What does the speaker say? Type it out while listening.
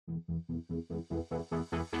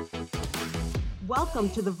Welcome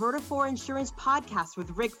to the Vertafore Insurance Podcast with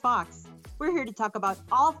Rick Fox. We're here to talk about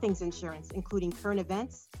all things insurance, including current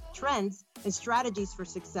events, trends, and strategies for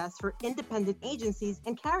success for independent agencies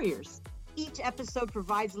and carriers. Each episode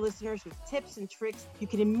provides listeners with tips and tricks you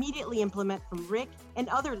can immediately implement from Rick and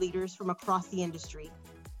other leaders from across the industry.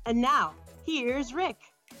 And now, here's Rick.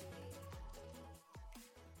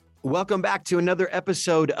 Welcome back to another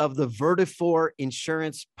episode of the Vertafore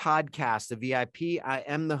Insurance Podcast, the VIP. I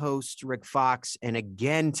am the host, Rick Fox, and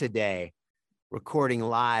again today, recording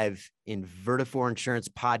live in Vertafore Insurance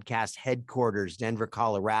Podcast headquarters, Denver,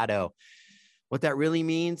 Colorado. What that really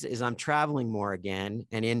means is I'm traveling more again,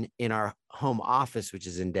 and in our home office, which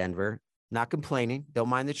is in Denver. Not complaining, don't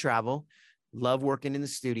mind the travel. Love working in the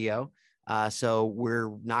studio. So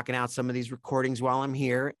we're knocking out some of these recordings while I'm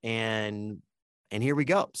here, and here we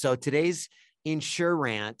go. So today's Insure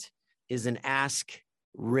Rant is an Ask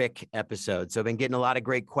Rick episode. So I've been getting a lot of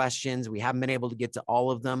great questions. We haven't been able to get to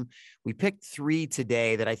all of them. We picked 3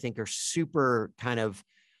 today that I think are super kind of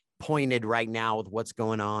pointed right now with what's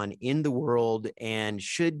going on in the world and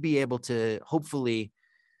should be able to hopefully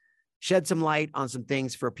shed some light on some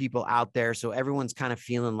things for people out there. So everyone's kind of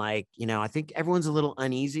feeling like, I think everyone's a little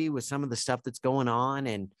uneasy with some of the stuff that's going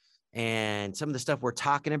on and some of the stuff we're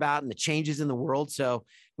talking about and the changes in the world. So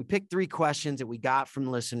we picked 3 questions that we got from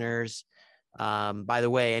listeners. By the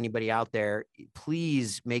way, anybody out there,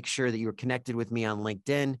 please make sure that you're connected with me on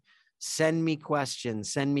LinkedIn. Send me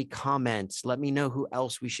questions, send me comments. Let me know who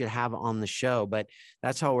else we should have on the show. But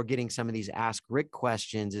that's how we're getting some of these Ask Rick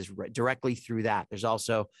questions is directly through that. There's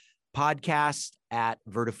also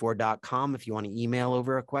podcast@vertafore.com if you want to email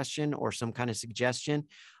over a question or some kind of suggestion.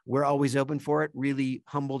 We're always open for it. Really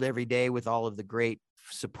humbled every day with all of the great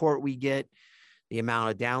support we get, the amount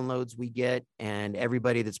of downloads we get, and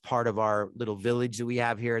everybody that's part of our little village that we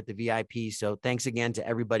have here at the VIP. So thanks again to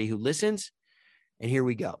everybody who listens. And here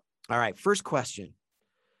we go. All right, first question.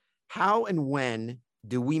 How and when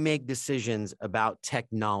do we make decisions about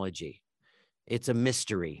technology? It's a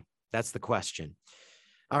mystery. That's the question.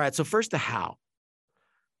 All right, so first, the how.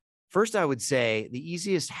 First, I would say the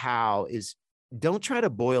easiest how is don't try to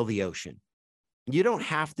boil the ocean. You don't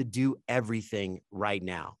have to do everything right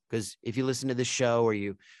now, because if you listen to the show or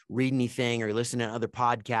you read anything or you listen to other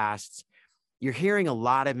podcasts, you're hearing a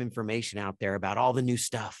lot of information out there about all the new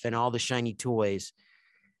stuff and all the shiny toys.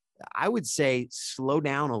 I would say slow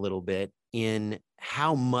down a little bit in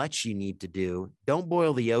how much you need to do. Don't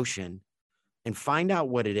boil the ocean and find out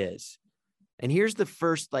what it is. And here's the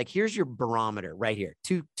first, here's your barometer right here.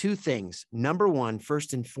 Two things. Number one,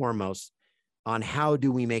 first and foremost, on how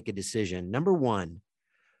do we make a decision? Number one,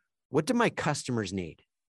 what do my customers need?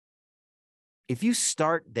 If you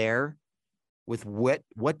start there with what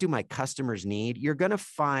do my customers need, you're going to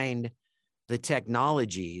find the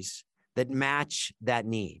technologies that match that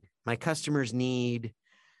need. My customers need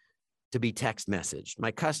to be text messaged.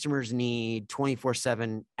 My customers need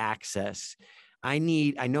 24/7 access. I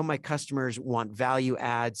know my customers want value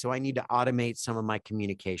add, so I need to automate some of my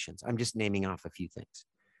communications. I'm just naming off a few things.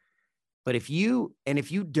 But if you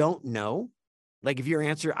don't know, if your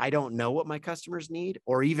answer, I don't know what my customers need,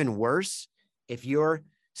 or even worse, if you're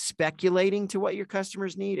speculating to what your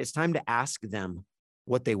customers need, it's time to ask them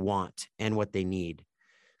what they want and what they need.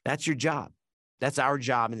 That's your job. That's our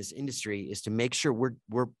job in this industry, is to make sure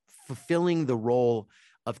we're fulfilling the role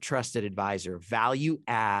of trusted advisor, value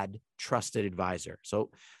add trusted advisor.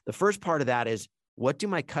 So the first part of that is, what do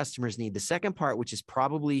my customers need? The second part, which is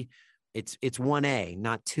probably, it's 1A,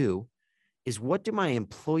 not 2, is what do my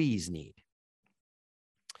employees need?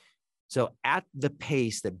 So at the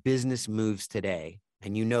pace that business moves today,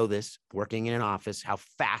 and you know this, working in an office, how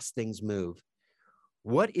fast things move,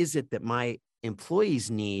 what is it that my employees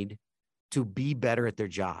need to be better at their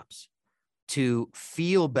jobs, to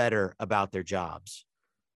feel better about their jobs,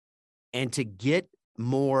 and to get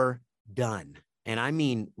more done? And I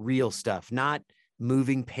mean real stuff, not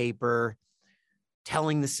moving paper,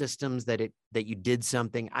 telling the systems that you did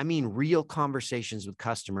something. I mean real conversations with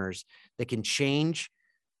customers that can change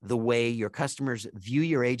the way your customers view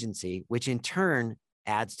your agency, which in turn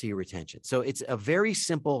adds to your retention. So it's a very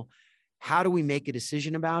simple, how do we make a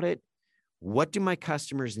decision about it? What do my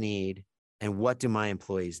customers need? And what do my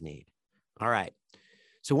employees need? All right.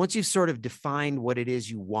 So once you've sort of defined what it is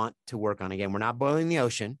you want to work on, again, we're not boiling the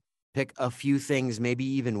ocean. Pick a few things, maybe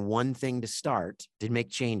even one thing to start to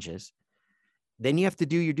make changes. Then you have to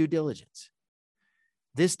do your due diligence.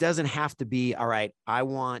 This doesn't have to be, all right, I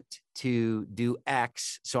want to do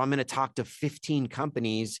X, so I'm going to talk to 15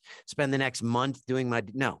 companies, spend the next month doing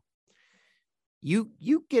no.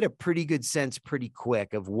 you get a pretty good sense pretty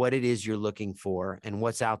quick of what it is you're looking for and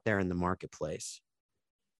what's out there in the marketplace.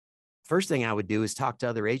 First thing I would do is talk to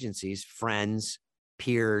other agencies, friends,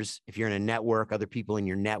 peers. If you're in a network, other people in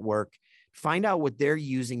your network, find out what they're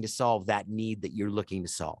using to solve that need that you're looking to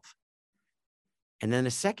solve. And then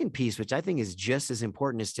the second piece, which I think is just as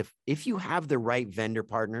important, is if you have the right vendor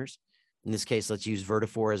partners, in this case, let's use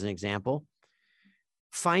Vertafore as an example,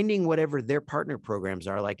 finding whatever their partner programs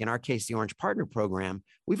are, like in our case, the Orange Partner Program,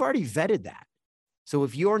 we've already vetted that. So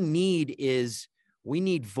if your need is, we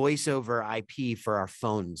need voice over IP for our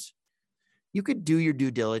phones, you could do your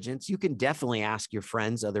due diligence. You can definitely ask your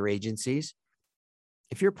friends, other agencies.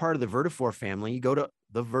 If you're part of the Vertafore family, you go to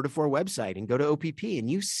the Vertafore website and go to OPP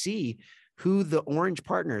and you see who the Orange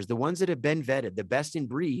partners, the ones that have been vetted, the best in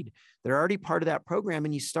breed, they're already part of that program,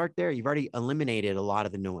 and you start there. You've already eliminated a lot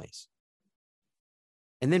of the noise.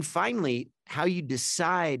 And then finally, how you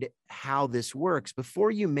decide how this works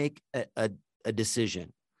before you make a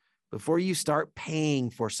decision, before you start paying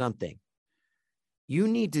for something, you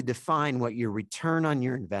need to define what your return on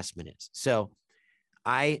your investment is. So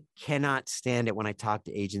I cannot stand it when I talk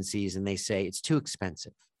to agencies and they say it's too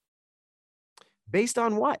expensive. Based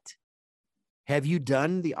on what? Have you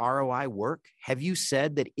done the ROI work? Have you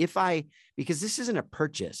said that because this isn't a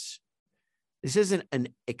purchase, this isn't an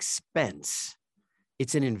expense,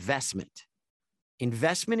 it's an investment.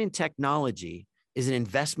 Investment in technology is an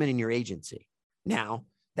investment in your agency. Now,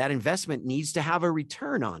 that investment needs to have a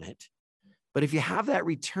return on it. But if you have that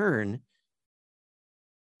return,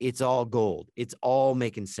 it's all gold. It's all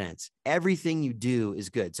making sense. Everything you do is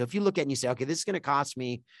good. So if you look at it and you say, okay, this is going to cost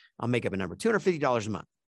me, I'll make up a number, $250 a month.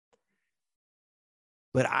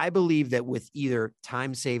 But I believe that with either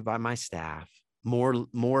time saved by my staff,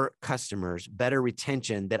 more customers, better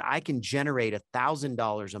retention, that I can generate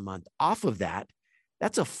 $1,000 a month off of that.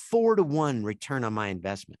 That's a 4-to-1 return on my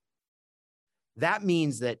investment. That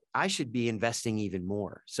means that I should be investing even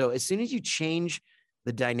more. So as soon as you change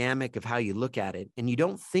the dynamic of how you look at it, and you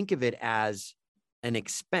don't think of it as an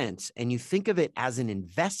expense and you think of it as an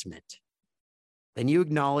investment, then you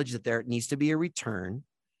acknowledge that there needs to be a return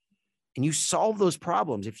and you solve those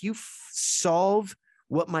problems. If you solve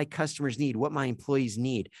what my customers need, what my employees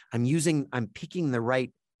need, I'm picking the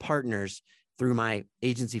right partners through my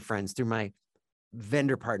agency friends, through my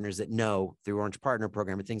vendor partners that know, through Orange Partner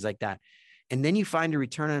Program and things like that. And then you find a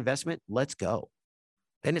return on investment, let's go.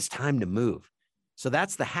 Then it's time to move. So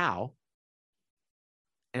that's the how.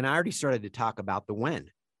 And I already started to talk about the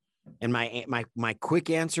when. And my quick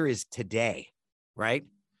answer is today, right?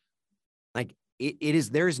 Like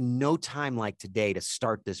there is no time like today to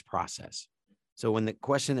start this process. So when the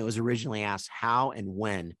question that was originally asked, how and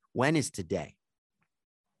when is today?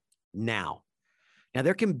 Now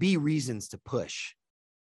there can be reasons to push,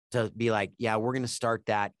 to be like, yeah, we're going to start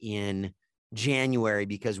that in January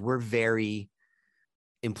because we're very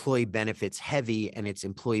employee benefits heavy and it's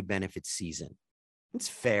employee benefits season. It's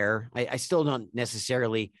fair. I still don't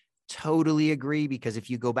necessarily totally agree, because if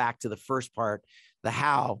you go back to the first part, the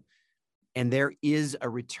how, and there is a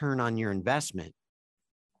return on your investment,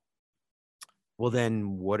 well,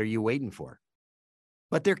 then what are you waiting for?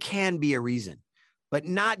 But there can be a reason, but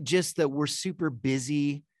not just that we're super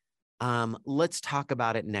busy. Let's talk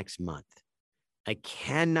about it next month. I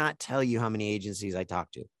cannot tell you how many agencies I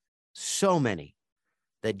talk to. So many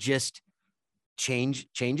that just change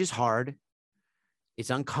is hard. It's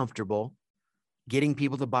uncomfortable. Getting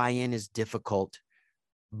people to buy in is difficult.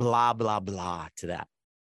 Blah, blah, blah to that.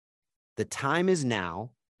 The time is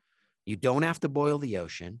now. You don't have to boil the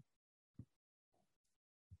ocean.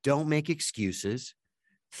 Don't make excuses.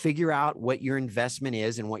 Figure out what your investment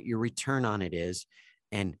is and what your return on it is,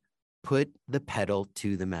 and put the pedal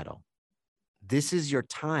to the metal. This is your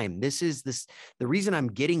time. The reason I'm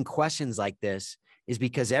getting questions like this is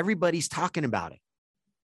because everybody's talking about it.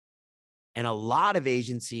 And a lot of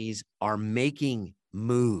agencies are making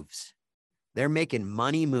moves. They're making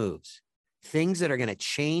money moves, things that are going to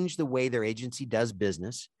change the way their agency does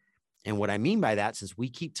business. And what I mean by that, since we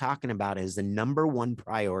keep talking about it, is the number one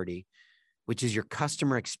priority, which is your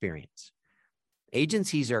customer experience.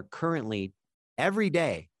 Agencies are currently every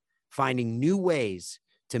day finding new ways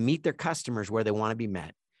to meet their customers where they want to be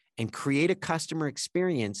met and create a customer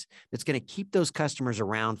experience that's going to keep those customers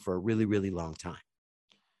around for a really, really long time.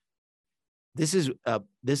 This is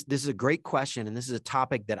a great question, and this is a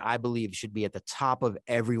topic that I believe should be at the top of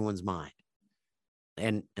everyone's mind.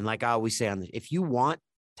 And like I always say on this, if you want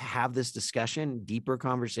to have this discussion, deeper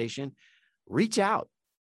conversation, reach out,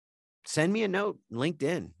 send me a note,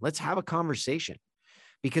 LinkedIn. Let's have a conversation,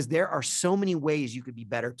 because there are so many ways you could be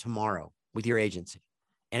better tomorrow with your agency.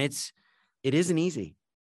 And It isn't easy.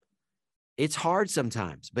 It's hard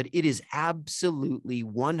sometimes, but it is absolutely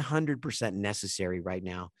 100% necessary right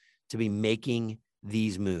now to be making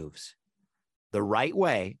these moves the right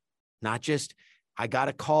way, not just, I got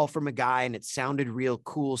a call from a guy and it sounded real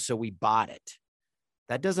cool, so we bought it.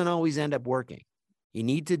 That doesn't always end up working. You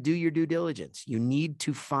need to do your due diligence. You need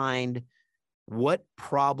to find what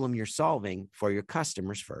problem you're solving for your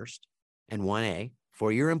customers first, and 1A,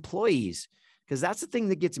 for your employees, because that's the thing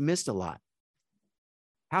that gets missed a lot.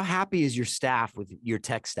 How happy is your staff with your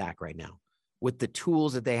tech stack right now, with the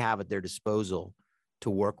tools that they have at their disposal to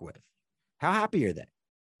work with? How happy are they?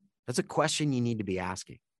 That's a question you need to be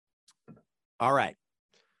asking. All right.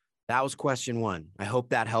 That was question one. I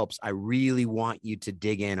hope that helps. I really want you to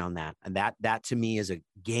dig in on that. And that to me is a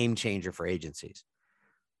game changer for agencies.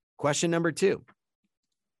 Question number two.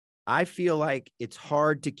 I feel like it's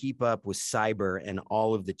hard to keep up with cyber and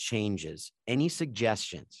all of the changes. Any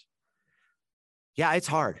suggestions? Yeah, it's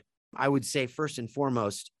hard. I would say first and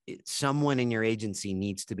foremost, someone in your agency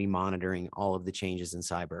needs to be monitoring all of the changes in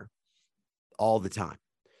cyber all the time.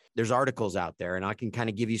 There's articles out there, and I can kind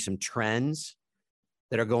of give you some trends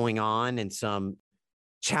that are going on and some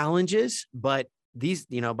challenges, but these,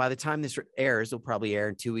 by the time this airs, it'll probably air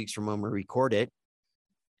in 2 weeks from when we record it.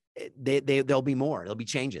 There'll be more, there'll be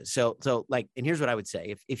changes. So like, and here's what I would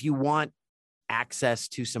say. If you want access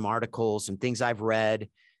to some articles, some things I've read,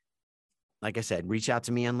 like I said, reach out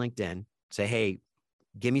to me on LinkedIn, say, hey,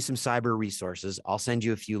 give me some cyber resources. I'll send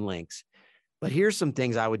you a few links, but here's some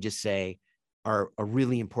things I would just say are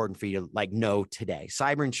really important for you to know today.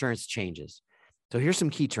 Cyber insurance changes. So here's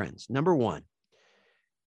some key trends. Number one,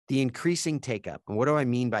 the increasing take-up. And what do I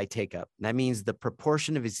mean by take-up? That means the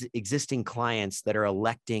proportion of existing clients that are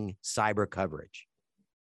electing cyber coverage.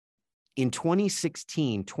 In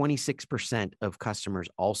 2016, 26% of customers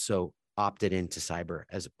also opted into cyber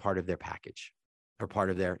as a part of their package or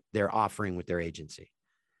part of their offering with their agency.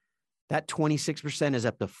 That 26% is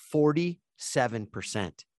up to 47%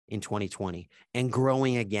 in 2020 and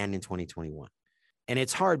growing again in 2021. And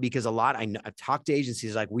it's hard because I've talked to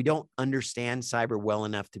agencies like, we don't understand cyber well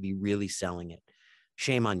enough to be really selling it.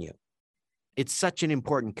 Shame on you. It's such an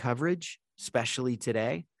important coverage, especially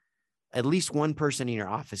today. At least one person in your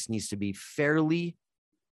office needs to be fairly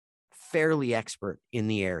expert in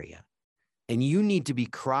the area. And you need to be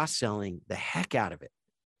cross-selling the heck out of it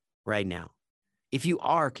right now. If you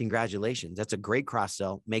are, congratulations. That's a great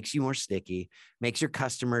cross-sell, makes you more sticky, makes your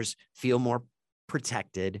customers feel more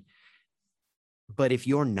protected. But if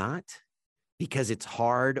you're not, because it's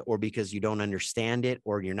hard or because you don't understand it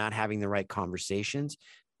or you're not having the right conversations,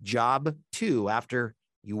 job two, after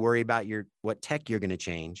you worry about what tech you're going to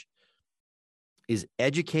change, is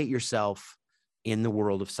educate yourself in the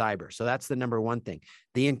world of cyber. So that's the number one thing.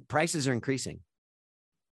 The prices are increasing.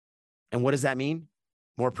 And what does that mean?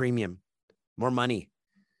 More premium, more money.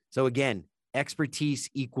 So again, expertise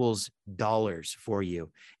equals dollars for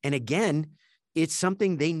you. And again, it's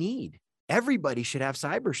something they need. Everybody should have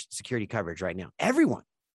cybersecurity coverage right now. Everyone.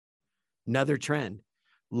 Another trend,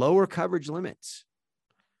 lower coverage limits.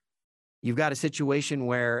 You've got a situation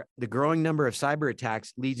where the growing number of cyber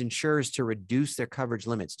attacks leads insurers to reduce their coverage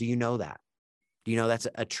limits. Do you know that? Do you know that's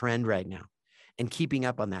a trend right now? And keeping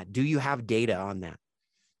up on that. Do you have data on that?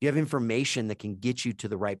 Do you have information that can get you to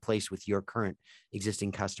the right place with your current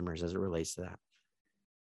existing customers as it relates to that?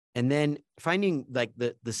 And then finding like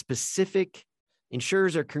the specific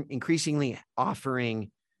insurers are increasingly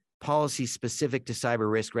offering policies specific to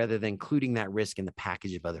cyber risk rather than including that risk in the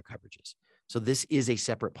package of other coverages. So this is a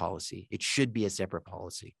separate policy. It should be a separate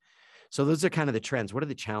policy. So those are kind of the trends. What are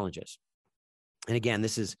the challenges? And again,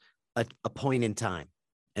 this is a point in time,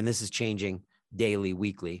 and this is changing daily,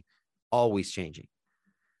 weekly, always changing.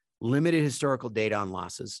 Limited historical data on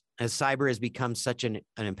losses. As cyber has become such an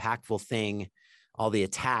impactful thing, all the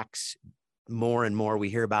attacks, more and more, we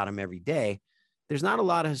hear about them every day. There's not a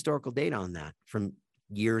lot of historical data on that from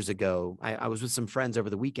years ago. I was with some friends over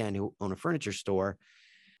the weekend who own a furniture store.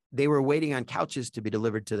 They were waiting on couches to be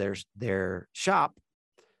delivered to their shop,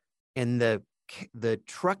 and the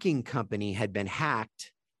trucking company had been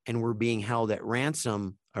hacked and were being held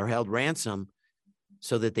ransom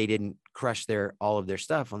so that they didn't crush all of their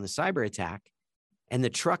stuff on the cyber attack. And the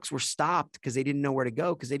trucks were stopped because they didn't know where to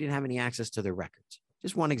go because they didn't have any access to their records.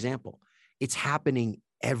 Just one example. It's happening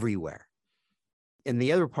everywhere. And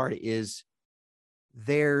the other part is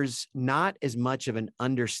there's not as much of an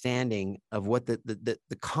understanding of what the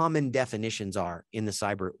common definitions are in the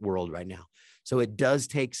cyber world right now. So it does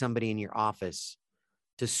take somebody in your office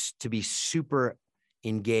to be super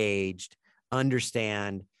engaged,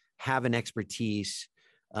 understand, have an expertise,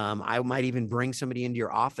 I might even bring somebody into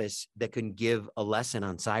your office that can give a lesson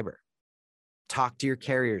on cyber. Talk to your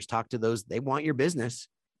carriers, talk to those, they want your business.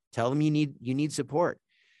 Tell them you need support.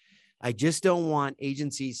 I just don't want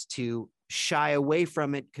agencies to shy away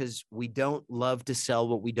from it because we don't love to sell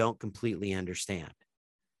what we don't completely understand.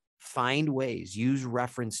 Find ways, use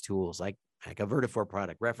reference tools like a Vertafore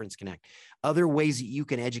product, Reference Connect, other ways that you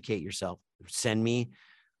can educate yourself. Send me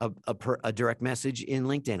a direct message in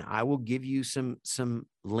LinkedIn. I will give you some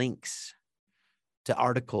links to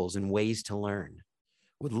articles and ways to learn.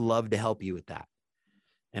 Would love to help you with that.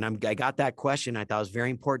 And I got that question. I thought it was very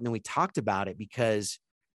important that we talked about it because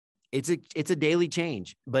it's a daily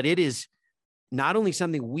change, but it is not only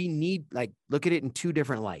something we need, like look at it in two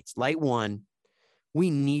different lights. Light one, we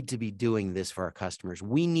need to be doing this for our customers.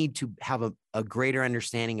 We need to have a greater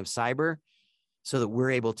understanding of cyber so that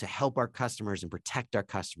we're able to help our customers and protect our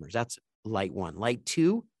customers. That's light one. Light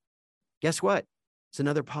two, guess what? It's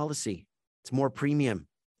another policy. It's more premium.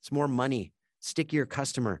 It's more money, stickier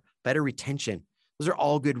customer, better retention. Those are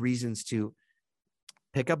all good reasons to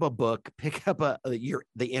pick up a book, pick up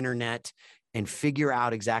the internet, and figure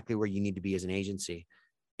out exactly where you need to be as an agency,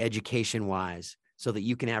 education-wise, so that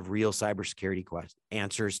you can have real cybersecurity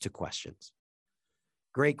answers to questions.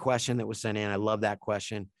 Great question that was sent in. I love that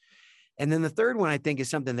question. And then the third one, I think, is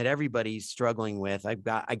something that everybody's struggling with. I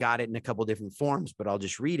got it in a couple different forms, but I'll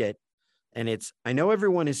just read it. And it's, I know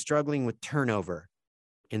everyone is struggling with turnover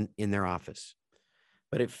in their office,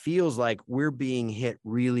 but it feels like we're being hit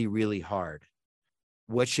really, really hard.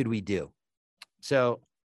 What should we do? So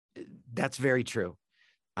that's very true.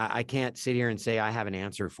 I can't sit here and say I have an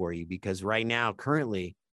answer for you because right now,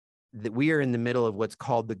 currently, we are in the middle of what's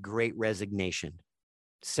called the Great Resignation.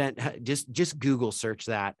 Just Google search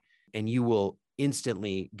that and you will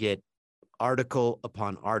instantly get article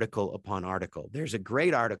upon article upon article. There's a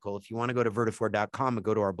great article. If you want to go to vertafore.com and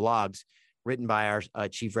go to our blogs, written by our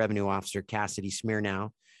Chief Revenue Officer, Cassidy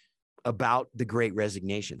Smirnow, about the Great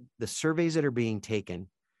Resignation. The surveys that are being taken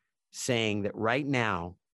saying that right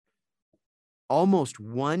now, almost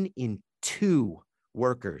 1 in 2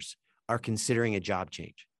 workers are considering a job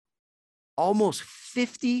change. Almost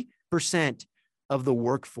 50% of the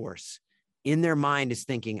workforce in their mind is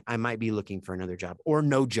thinking, I might be looking for another job or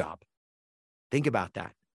no job. Think about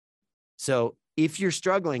that. So if you're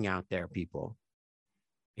struggling out there, people,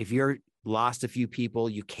 if you're lost a few people,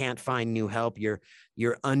 you can't find new help,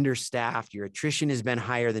 you're understaffed, your attrition has been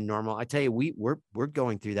higher than normal. I tell you, we're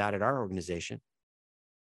going through that at our organization.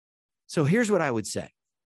 So here's what I would say.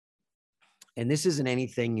 And this isn't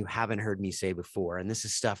anything you haven't heard me say before. And this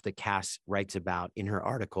is stuff that Cass writes about in her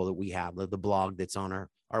article that we have, the blog that's on our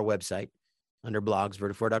website under blogs,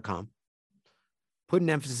 vertafore.com. Put an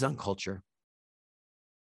emphasis on culture.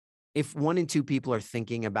 If 1 in 2 people are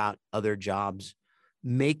thinking about other jobs,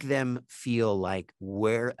 make them feel like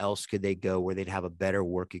where else could they go where they'd have a better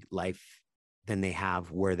work life than they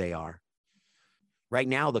have where they are. Right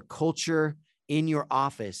now, the culture in your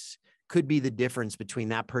office could be the difference between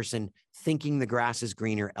that person thinking the grass is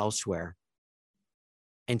greener elsewhere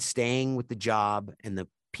and staying with the job and the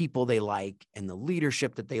people they like and the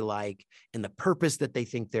leadership that they like and the purpose that they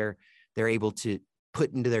think they're able to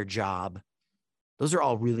put into their job. Those are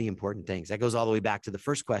all really important things. That goes all the way back to the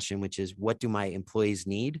first question, which is, what do my employees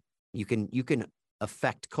need? You can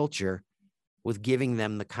affect culture with giving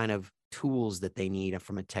them the kind of tools that they need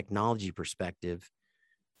from a technology perspective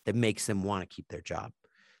that makes them want to keep their job.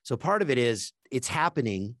 So part of it is, it's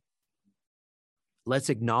happening. Let's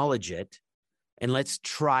acknowledge it and let's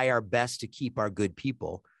try our best to keep our good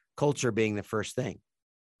people, culture being the first thing.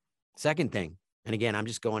 Second thing, and again, I'm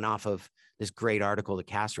just going off of this great article that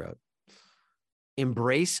Cass wrote,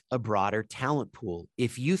 embrace a broader talent pool.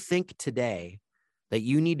 If you think today that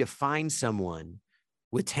you need to find someone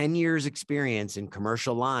with 10 years experience in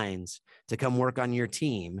commercial lines to come work on your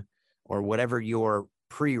team or whatever your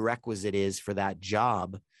prerequisite is for that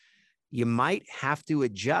job, you might have to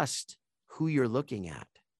adjust who you're looking at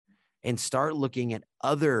and start looking at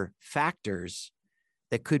other factors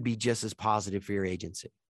that could be just as positive for your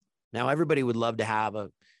agency. Now, everybody would love to have a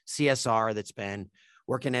CSR that's been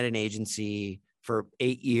working at an agency for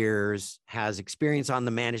 8 years, has experience on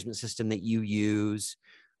the management system that you use,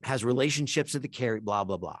 has relationships with the carrier, blah,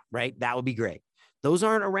 blah, blah, right? That would be great. Those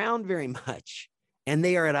aren't around very much, and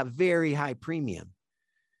they are at a very high premium.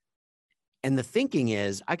 And the thinking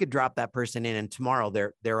is, I could drop that person in and tomorrow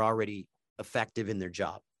they're already effective in their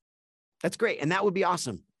job. That's great. And that would be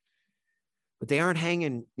awesome. But they aren't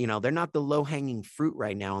hanging, they're not the low-hanging fruit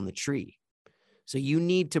right now on the tree. So you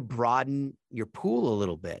need to broaden your pool a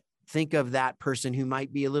little bit. Think of that person who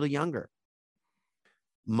might be a little younger.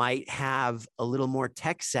 might have a little more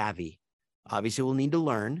tech savvy. Obviously, we'll need to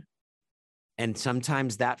learn. And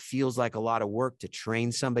sometimes that feels like a lot of work to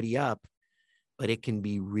train somebody up, but it can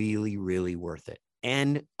be really, really worth it.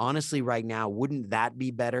 And honestly, right now, wouldn't that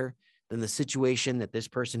be better than the situation that this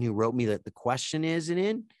person who wrote me that the question is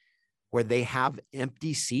in, where they have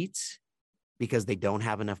empty seats because they don't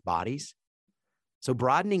have enough bodies? So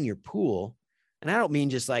broadening your pool, and I don't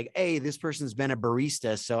mean just like, hey, this person's been a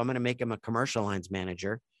barista, so I'm going to make him a commercial lines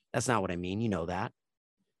manager. That's not what I mean. You know that.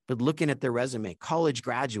 But looking at their resume, college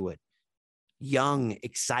graduate, young,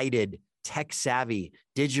 excited, tech savvy,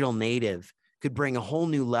 digital native, could bring a whole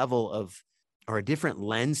new level of, or a different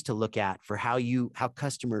lens to look at for how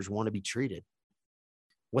customers want to be treated,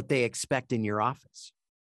 what they expect in your office.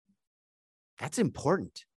 That's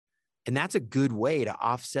important. And that's a good way to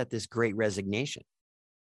offset this great resignation.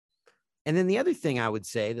 And then the other thing I would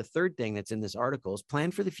say, the third thing that's in this article, is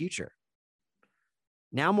plan for the future.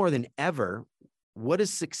 Now more than ever, what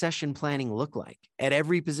does succession planning look like at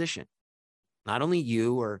every position? Not only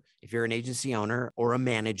you, or if you're an agency owner or a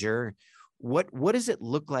manager, what does it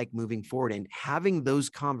look like moving forward? And having those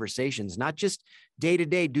conversations, not just day to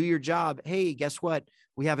day, do your job. Hey, guess what?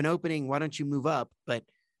 We have an opening. Why don't you move up? But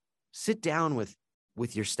sit down with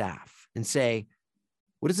your staff and say,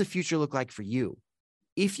 what does the future look like for you?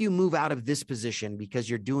 If you move out of this position because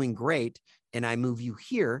you're doing great and I move you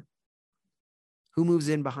here, who moves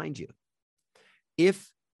in behind you?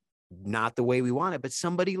 If not the way we want it, but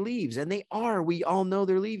somebody leaves, and we all know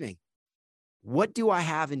they're leaving. What do I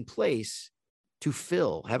have in place to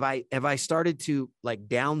fill? Have I started to, like,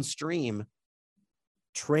 downstream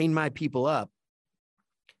train my people up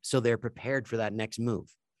so they're prepared for that next move?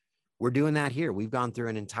 We're doing that here. We've gone through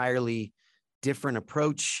an entirely different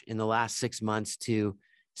approach in the last 6 months to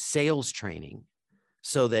sales training,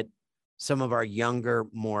 so that some of our younger,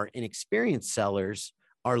 more inexperienced sellers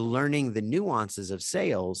are learning the nuances of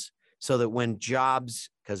sales, so that when jobs,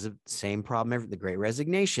 because of the same problem, the great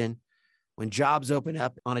resignation, when jobs open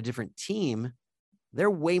up on a different team, they're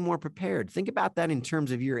way more prepared. Think about that in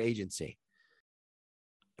terms of your agency.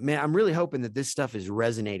 Man, I'm really hoping that this stuff is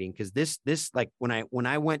resonating, because this like when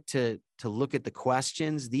I went to look at the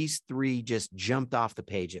questions, these three just jumped off the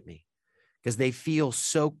page at me, because they feel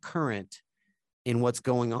so current in what's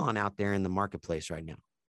going on out there in the marketplace right now.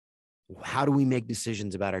 How do we make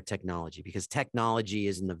decisions about our technology? Because technology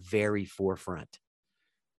is in the very forefront.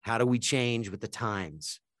 How do we change with the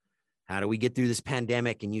times? How do we get through this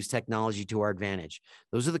pandemic and use technology to our advantage?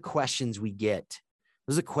 Those are the questions we get.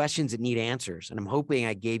 Those are questions that need answers. And I'm hoping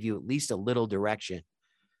I gave you at least a little direction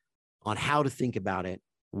on how to think about it,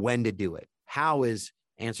 when to do it. How is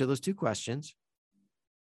answer those two questions.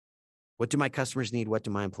 What do my customers need? What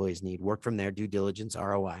do my employees need? Work from there, due diligence,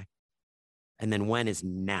 ROI. And then when is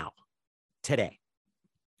now, today.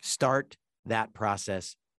 Start that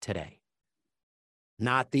process today.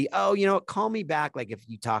 Not the, call me back. Like if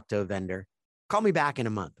you talk to a vendor, call me back in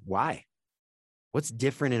a month. Why? What's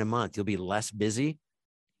different in a month? You'll be less busy.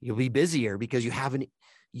 You'll be busier because you haven't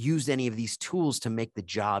used any of these tools to make the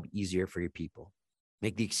job easier for your people,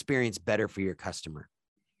 make the experience better for your customer.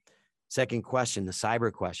 Second question, the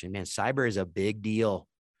cyber question. Man, cyber is a big deal.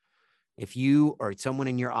 If you or someone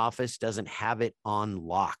in your office doesn't have it on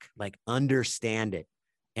lock, like understand it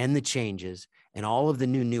and the changes and all of the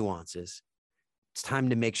new nuances, it's time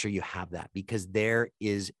to make sure you have that, because there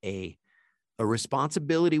is a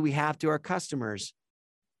responsibility we have to our customers,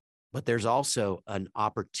 but there's also an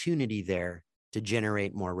opportunity there to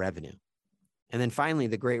generate more revenue. And then finally,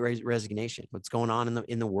 the great resignation, what's going on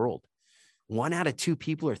in the world. 1 out of 2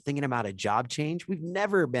 people are thinking about a job change. We've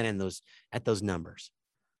never been at those numbers.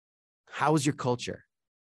 How is your culture?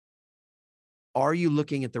 Are you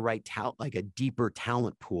looking at the right talent, like a deeper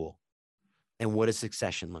talent pool? And what does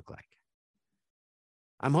succession look like?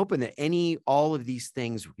 I'm hoping that all of these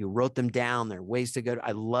things, you wrote them down. There are ways to go.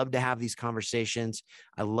 I love to have these conversations.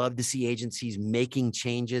 I love to see agencies making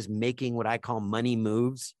changes, making what I call money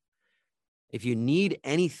moves. If you need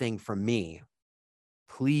anything from me,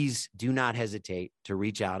 please do not hesitate to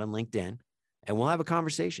reach out on LinkedIn and we'll have a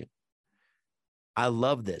conversation. I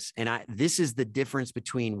love this. And this is the difference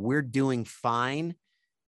between we're doing fine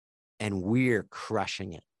and we're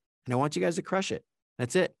crushing it. And I want you guys to crush it.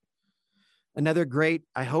 That's it. Another great,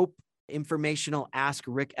 I hope, informational Ask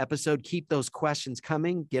Rick episode. Keep those questions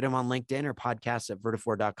coming. Get them on LinkedIn or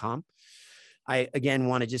podcasts@vertafore.com. I, again,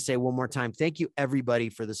 want to just say one more time, thank you, everybody,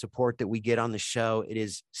 for the support that we get on the show. It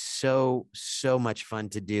is so, so much fun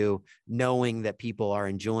to do, knowing that people are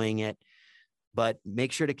enjoying it. But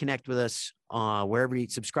make sure to connect with us wherever you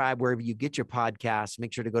subscribe, wherever you get your podcasts.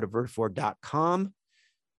 Make sure to go to vertafore.com.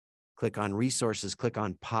 click on resources, click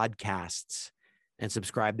on podcasts, and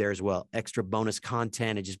subscribe there as well. Extra bonus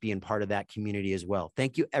content and just being part of that community as well.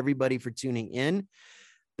 Thank you, everybody, for tuning in.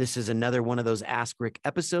 This is another one of those Ask Rick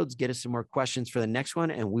episodes. Get us some more questions for the next one,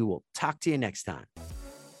 and we will talk to you next time.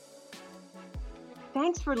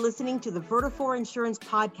 Thanks for listening to the Vertafore Insurance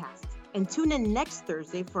Podcast, and tune in next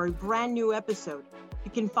Thursday for a brand new episode. You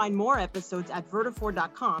can find more episodes at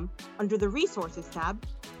vertafore.com under the Resources tab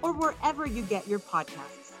or wherever you get your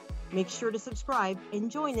podcasts. Make sure to subscribe and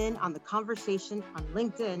join in on the conversation on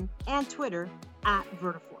LinkedIn and Twitter at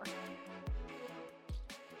Vertafore.